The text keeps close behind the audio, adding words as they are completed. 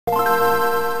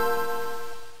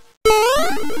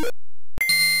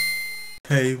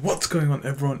Hey, what's going on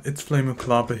everyone? It's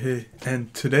Flamer here,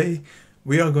 and today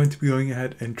we are going to be going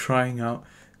ahead and trying out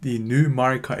the new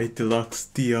Mariokart 8 Deluxe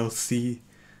DLC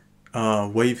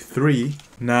Wave 3.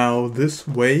 Now this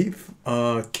wave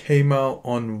came out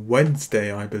on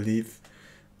Wednesday, I believe,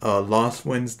 last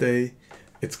Wednesday.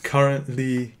 It's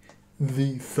currently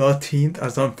the 13th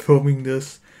as I'm filming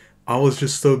this. I was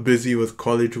just so busy with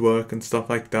college work and stuff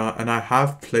like that, and I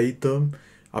have played them.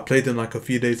 I played them like a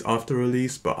few days after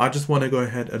release, but I just want to go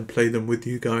ahead and play them with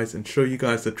you guys and show you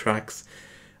guys the tracks.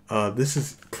 This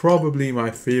is probably my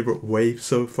favorite wave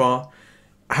so far.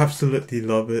 Absolutely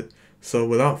love it. So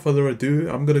without further ado,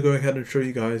 I'm going to go ahead and show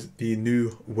you guys the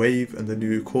new wave and the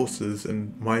new courses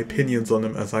and my opinions on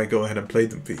them as I go ahead and play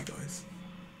them for you guys.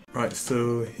 Right,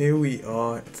 so here we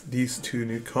are. It's these two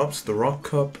new cups, the Rock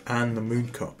Cup and the Moon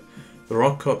Cup. The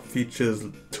Rock Cup features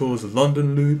tours of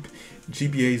London Loop,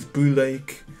 GBA's Boo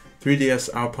Lake, 3DS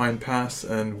Alpine Pass,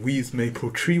 and Wii's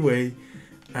Maple Treeway.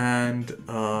 And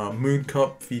Moon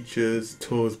Cup features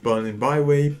tours Berlin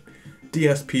Byway,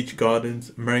 DS Peach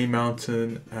Gardens, Merry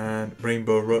Mountain, and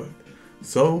Rainbow Road.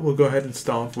 So we'll go ahead and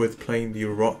start off with playing the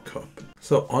Rock Cup.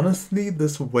 So honestly,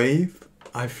 this wave,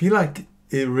 I feel like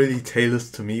it really tailors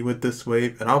to me with this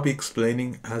wave, and I'll be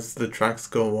explaining as the tracks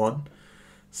go on.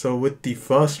 So with the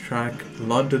first track,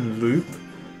 London Loop,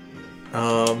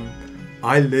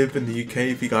 I live in the UK,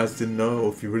 if you guys didn't know,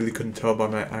 or if you really couldn't tell by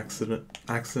my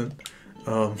accent.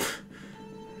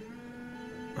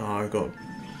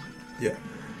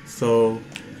 So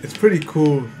it's pretty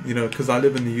cool, you know, because I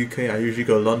live in the UK, I usually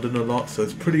go to London a lot, so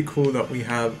it's pretty cool that we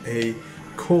have a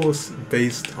course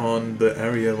based on the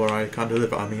area where I kind of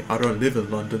live. I mean, I don't live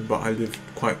in London, but I live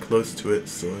quite close to it,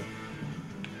 so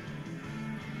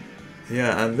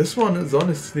yeah. And this one is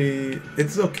honestly,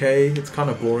 it's okay, it's kind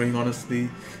of boring honestly.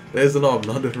 There's a lot of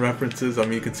London references. I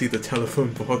mean, you can see the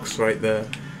telephone box right there.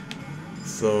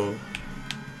 So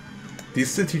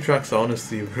these city tracks are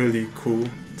honestly really cool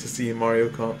to see in Mario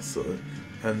Kart. So,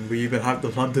 and we even have the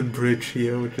London Bridge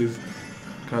here, which is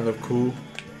kind of cool.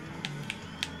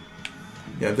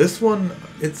 Yeah, this one,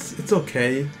 it's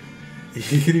okay.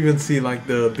 You can even see like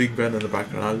the Big Ben in the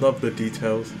background. I love the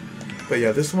details. But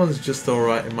yeah, this one's just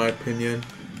alright in my opinion.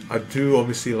 I do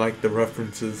obviously like the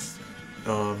references,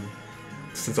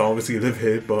 since I obviously live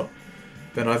here, but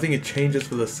then I think it changes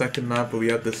for the second lap, but we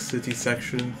have the city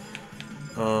section.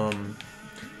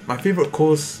 My favorite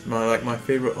course, my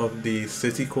favorite of the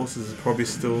city courses is probably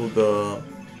still the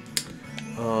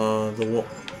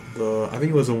I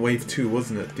think it was on Wave 2,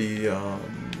 wasn't it? The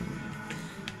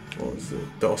what was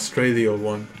it? The Australia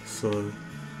one. So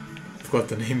I forgot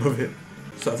the name of it.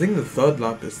 So I think the third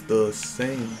lap is the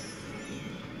same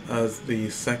as the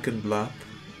second lap.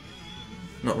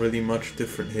 Not really much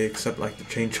different here, except like the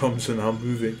change arms are now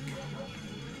moving.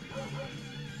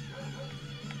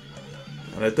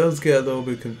 And it does get a little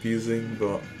bit confusing,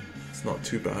 but it's not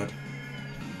too bad.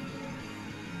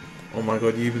 Oh my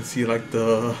god, you even see like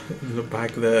the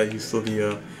back there, you saw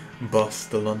the bus,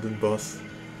 the London bus.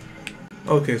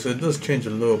 Okay, so it does change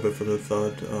a little bit for the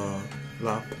third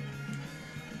lap.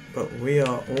 But we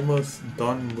are almost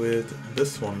done with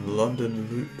this one, London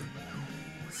Loop.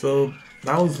 So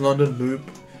that was London Loop.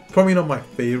 Probably not my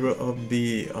favorite of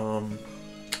the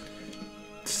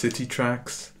city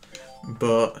tracks,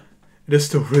 but it is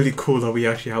still really cool that we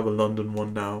actually have a London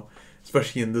one now,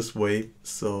 especially in this wave,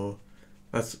 so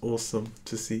that's awesome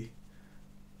to see.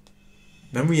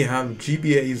 Then we have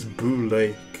GBA's Boo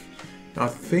Lake. I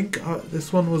think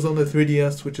this one was on the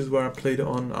 3DS, which is where I played it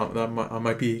on. I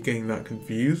might be getting that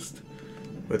confused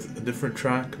with a different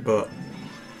track, but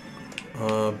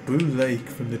Boo Lake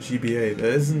from the GBA,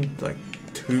 there isn't like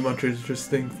too much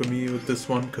interesting for me with this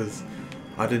one because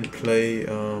I didn't play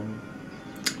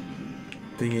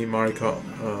thingy Mariokart.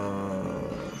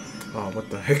 Oh, what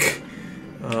the heck?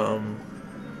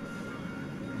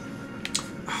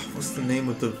 What's the name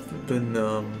of the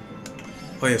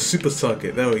oh yeah, Super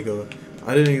Circuit. There we go.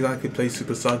 I didn't exactly play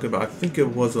Super Circuit, but I think it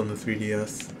was on the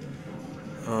 3DS.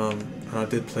 And I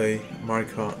did play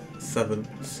Mariokart 7,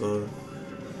 so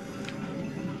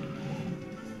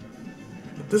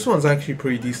this one's actually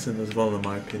pretty decent as well in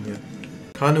my opinion.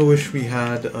 Kinda wish we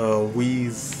had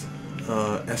Wii's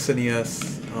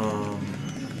SNES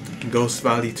Ghost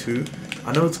Valley 2.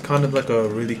 I know it's kind of like a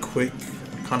really quick,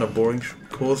 kind of boring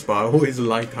course, but I always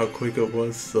liked how quick it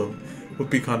was, so it would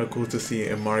be kind of cool to see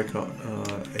it in Mariokart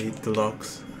 8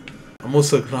 Deluxe. I'm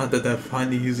also glad that they're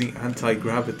finally using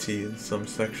anti-gravity in some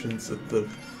sections of the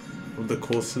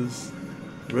courses.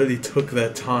 It really took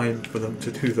their time for them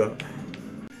to do that.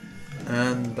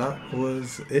 And that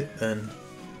was it then.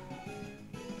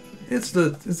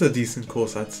 it's a decent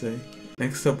course, I'd say.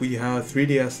 Next up we have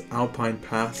 3DS Alpine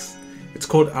Pass. It's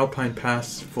called Alpine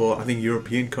Pass for, I think,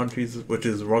 European countries, which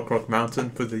is Rock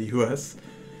Mountain for the US.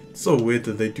 It's so weird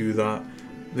that they do that.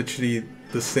 Literally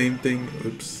the same thing,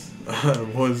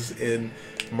 was in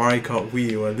Mariokart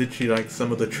Wii, where literally like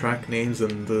some of the track names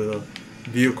and the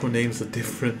vehicle names are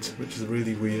different, which is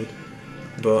really weird.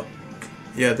 But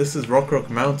yeah, this is Rock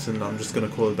Mountain, I'm just gonna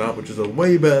call it that, which is a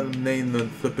way better name than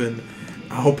flipping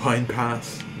Alpine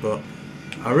Pass. But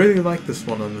I really like this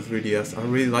one on the 3DS. I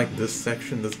really like this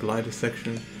section, this glider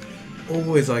section.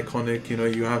 Always iconic, you know,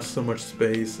 you have so much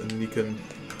space and you can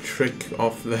trick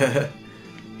off there.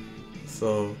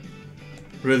 So,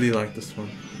 really like this one.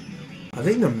 I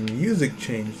think the music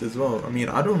changed as well. I mean,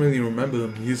 I don't really remember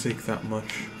the music that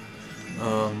much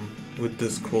with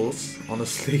this course,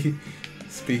 honestly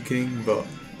speaking, but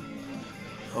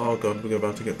oh god, we're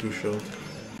about to get blue shelled.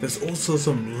 There's also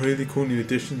some really cool new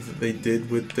additions that they did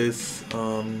with this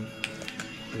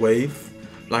wave.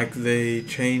 Like they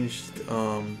changed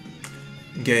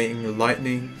getting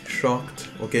lightning shocked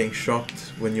or getting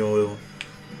shocked when you're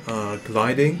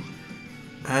gliding.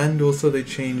 And also they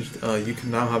changed, you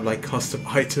can now have like custom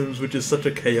items, which is such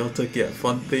a chaotic yet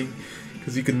fun thing.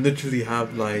 Because you can literally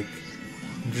have like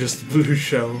just blue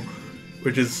shell,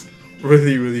 which is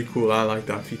really cool. I like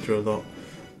that feature a lot.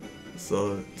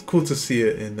 So it's cool to see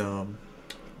it in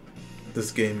this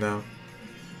game now.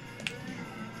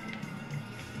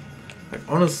 Like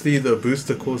honestly, the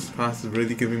Booster Course Pass is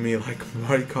really giving me like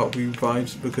Mariokart Wii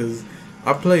vibes, because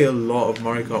I play a lot of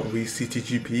Mariokart Wii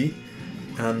CTGP,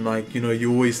 and like, you know,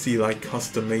 you always see like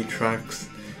custom made tracks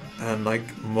and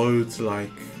like modes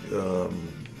like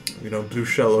you know, blue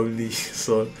shell only.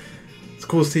 So it's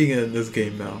cool seeing it in this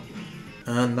game now.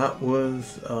 And that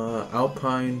was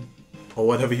Alpine, or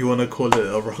whatever you want to call it,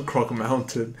 a Rock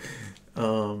Mountain.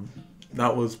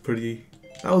 That was a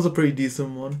pretty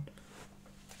decent one.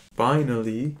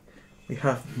 Finally, we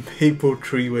have Maple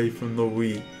Treeway from the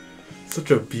Wii.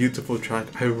 Such a beautiful track.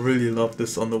 I really love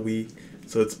this on the Wii,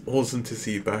 so it's awesome to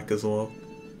see it back as well.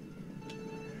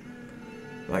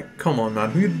 Like, come on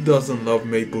man, who doesn't love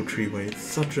Maple Treeway? It's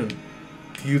such a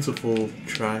beautiful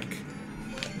track.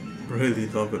 Really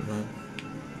love it, man.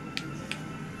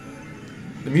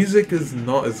 The music is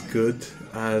not as good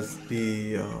as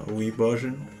the Wii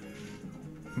version,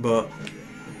 but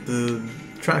the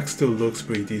track still looks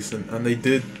pretty decent, and they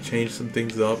did change some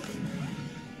things up.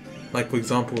 Like for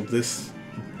example, this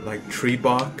like tree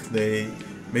bark, they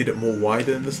made it more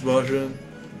wider in this version.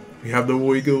 We have the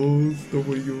wiggles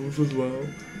as well,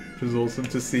 which is awesome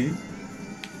to see.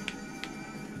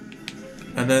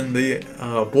 And then they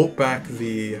brought back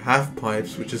the half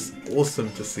pipes, which is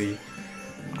awesome to see.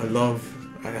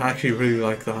 I actually really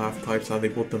like the half pipes, how they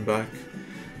brought them back.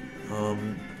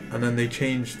 And then they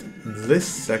changed this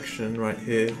section right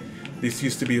here. This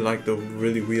used to be like the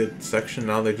really weird section,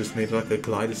 now they just made like a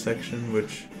glider section,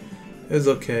 which is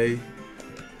okay.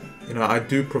 You know, I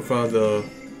do prefer the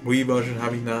Wii version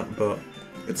having that, but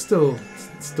it's still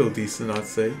decent, I'd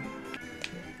say.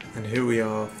 And here we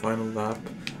are, final lap.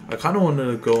 I kind of wanted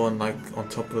to go on like on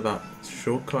top of that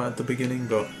shortcut at the beginning,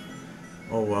 but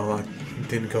oh well, I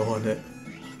didn't go on it.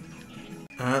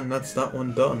 And that's that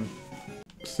one done.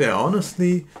 So yeah,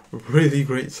 honestly, really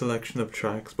great selection of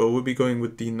tracks, but we'll be going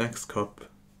with the next cup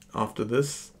after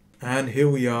this. And here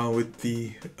we are with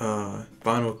the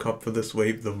final cup for this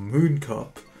wave, the Moon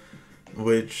Cup,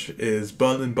 which is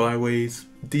Berlin Byways,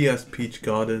 DS Peach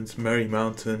Gardens, Merry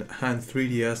Mountain, and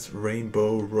 3DS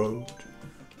Rainbow Road.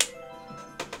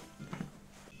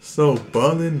 So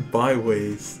Berlin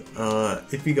Byways,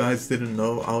 if you guys didn't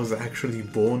know, I was actually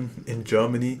born in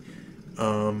Germany.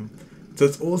 So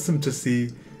it's awesome to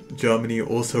see Germany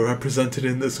also represented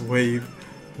in this wave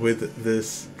with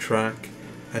this track.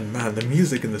 And man, the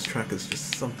music in this track is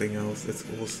just something else. It's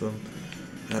awesome.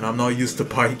 And I'm not used to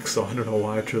Pike, so I don't know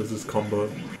why I chose this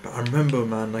combo. But I remember,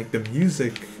 man, like the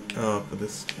music for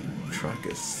this track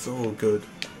is so good.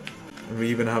 And we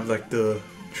even have like the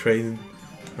train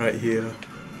right here.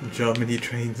 Germany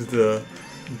trains, the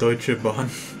Deutsche Bahn.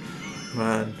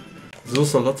 Man. There's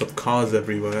also lots of cars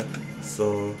everywhere,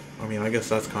 so I mean, I guess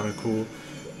that's kind of cool.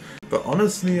 But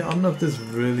honestly, I don't know if this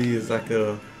really is like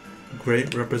a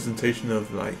great representation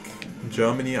of like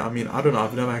Germany. I mean, I don't know,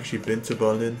 I've never actually been to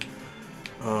Berlin.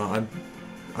 I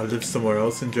live somewhere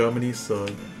else in Germany, so...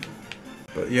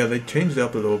 But yeah, they changed it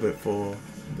up a little bit for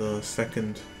the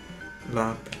second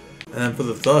lap. And then for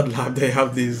the third lap, they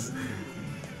have this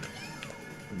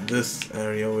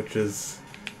area, which is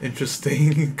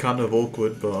interesting, kind of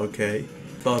awkward, but okay.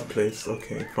 Third place,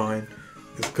 okay, fine.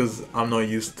 It's because I'm not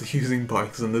used to using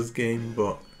bikes in this game,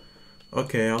 but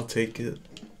Okay, I'll take it.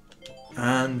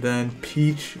 And then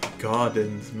Peach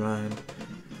Gardens, man.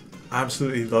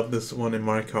 Absolutely love this one in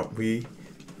Mariokart Wii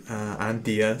and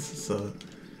DS. So,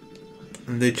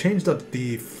 and they changed up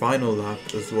the final lap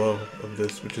as well of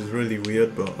this, which is really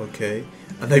weird, but okay.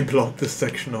 And they blocked this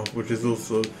section off, which is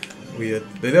also weird.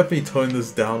 They definitely toned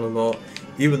this down a lot.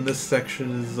 Even this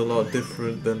section is a lot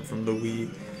different than from the Wii,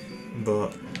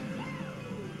 but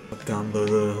damn,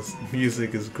 the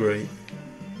music is great.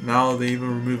 Now they even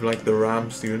remove like the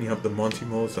ramps, so you only have the Monty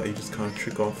modes that you just can't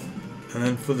trick off. And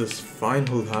then for this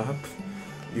final lap,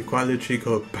 you quite literally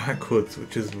go backwards,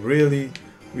 which is really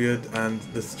weird, and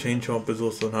this chain chomp is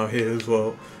also now here as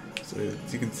well. So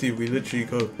as you can see, we literally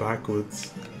go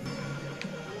backwards.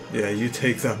 Yeah, you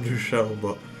take that blue shell,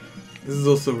 but this is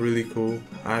also really cool.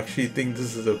 I actually think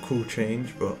this is a cool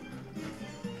change, but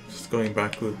just going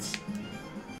backwards.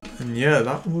 And yeah,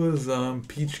 that was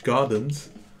Peach Gardens.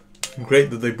 Great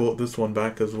that they brought this one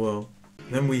back as well.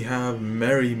 Then we have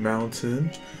Merry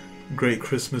Mountain. Great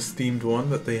Christmas themed one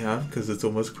that they have, because it's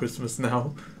almost Christmas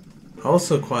now. I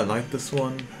also quite like this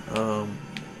one.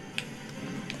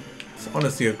 It's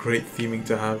honestly a great theming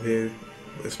to have here,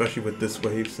 especially with this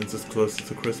wave since it's closer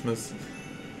to Christmas.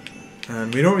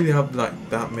 And we don't really have like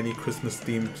that many Christmas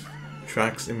themed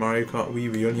tracks in Mariokart Wii.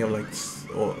 We only have like,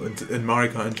 or in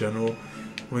Mariokart in general,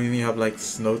 we only have like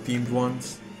snow themed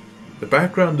ones. The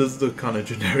background does look kind of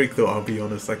generic though, I'll be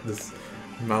honest, like this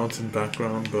mountain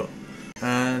background, but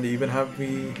and we even have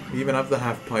the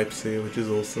half pipes here, which is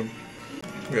awesome.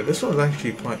 Yeah, this one's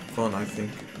actually quite fun, I think.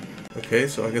 Okay,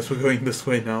 so I guess we're going this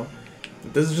way now.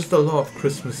 There's just a lot of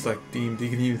Christmas like themed. You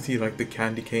can even see like the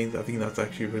candy canes. I think that's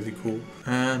actually really cool.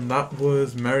 And that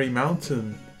was Merry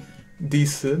Mountain.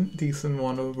 Decent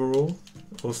one overall.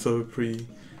 Also a pretty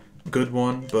good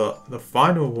one. But the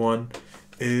final one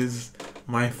is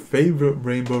my favorite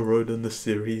Rainbow Road in the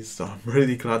series. So I'm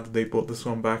really glad that they brought this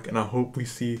one back, and I hope we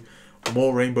see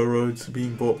more Rainbow Roads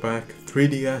being brought back.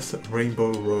 3DS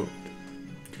Rainbow Road.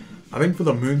 I think for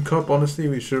the Moon Cup, honestly,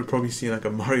 we should have probably seen like a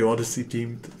Mario Odyssey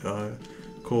themed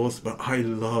course, but I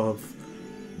love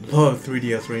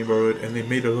 3DS Rainbow Road, and they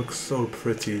made it look so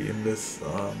pretty in this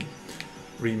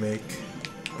remake.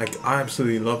 Like, I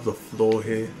absolutely love the floor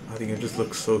here. I think it just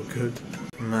looks so good.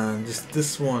 Man, just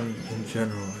this one in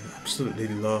general, I absolutely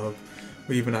love.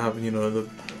 We even have, you know, the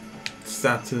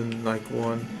Saturn like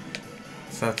one,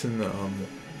 Saturn like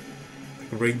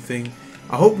ring thing.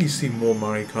 I hope we see more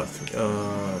Mariokart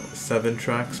 7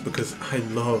 tracks, because I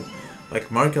love, like,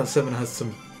 Mariokart 7 has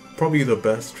some, probably the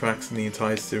best tracks in the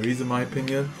entire series in my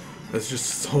opinion. There's just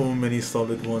so many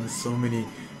solid ones, so many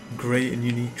great and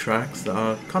unique tracks that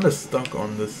are kind of stuck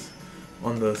on the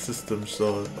system,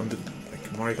 so on the like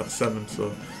Mariokart 7,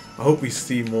 so I hope we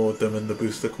see more of them in the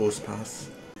Booster Course Pass.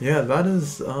 Yeah, that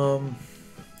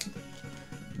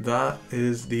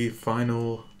is the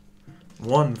final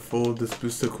one for this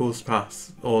Booster Course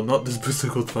Pass. Or not this Booster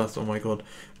Course Pass, oh my god.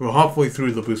 We're halfway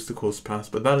through the Booster Course Pass,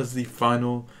 but that is the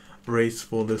final race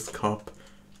for this cup.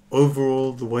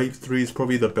 Overall, the Wave 3 is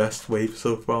probably the best wave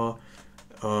so far.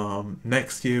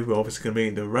 Next year, we're obviously going to be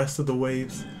in the rest of the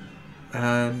waves.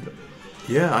 And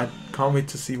yeah, I can't wait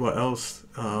to see what else,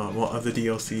 what other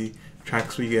DLC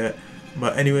tracks we get.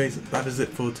 But anyways, that is it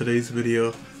for today's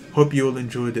video. Hope you all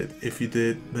enjoyed it. If you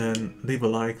did, then leave a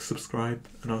like, subscribe,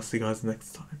 and I'll see you guys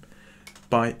next time.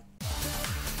 Bye.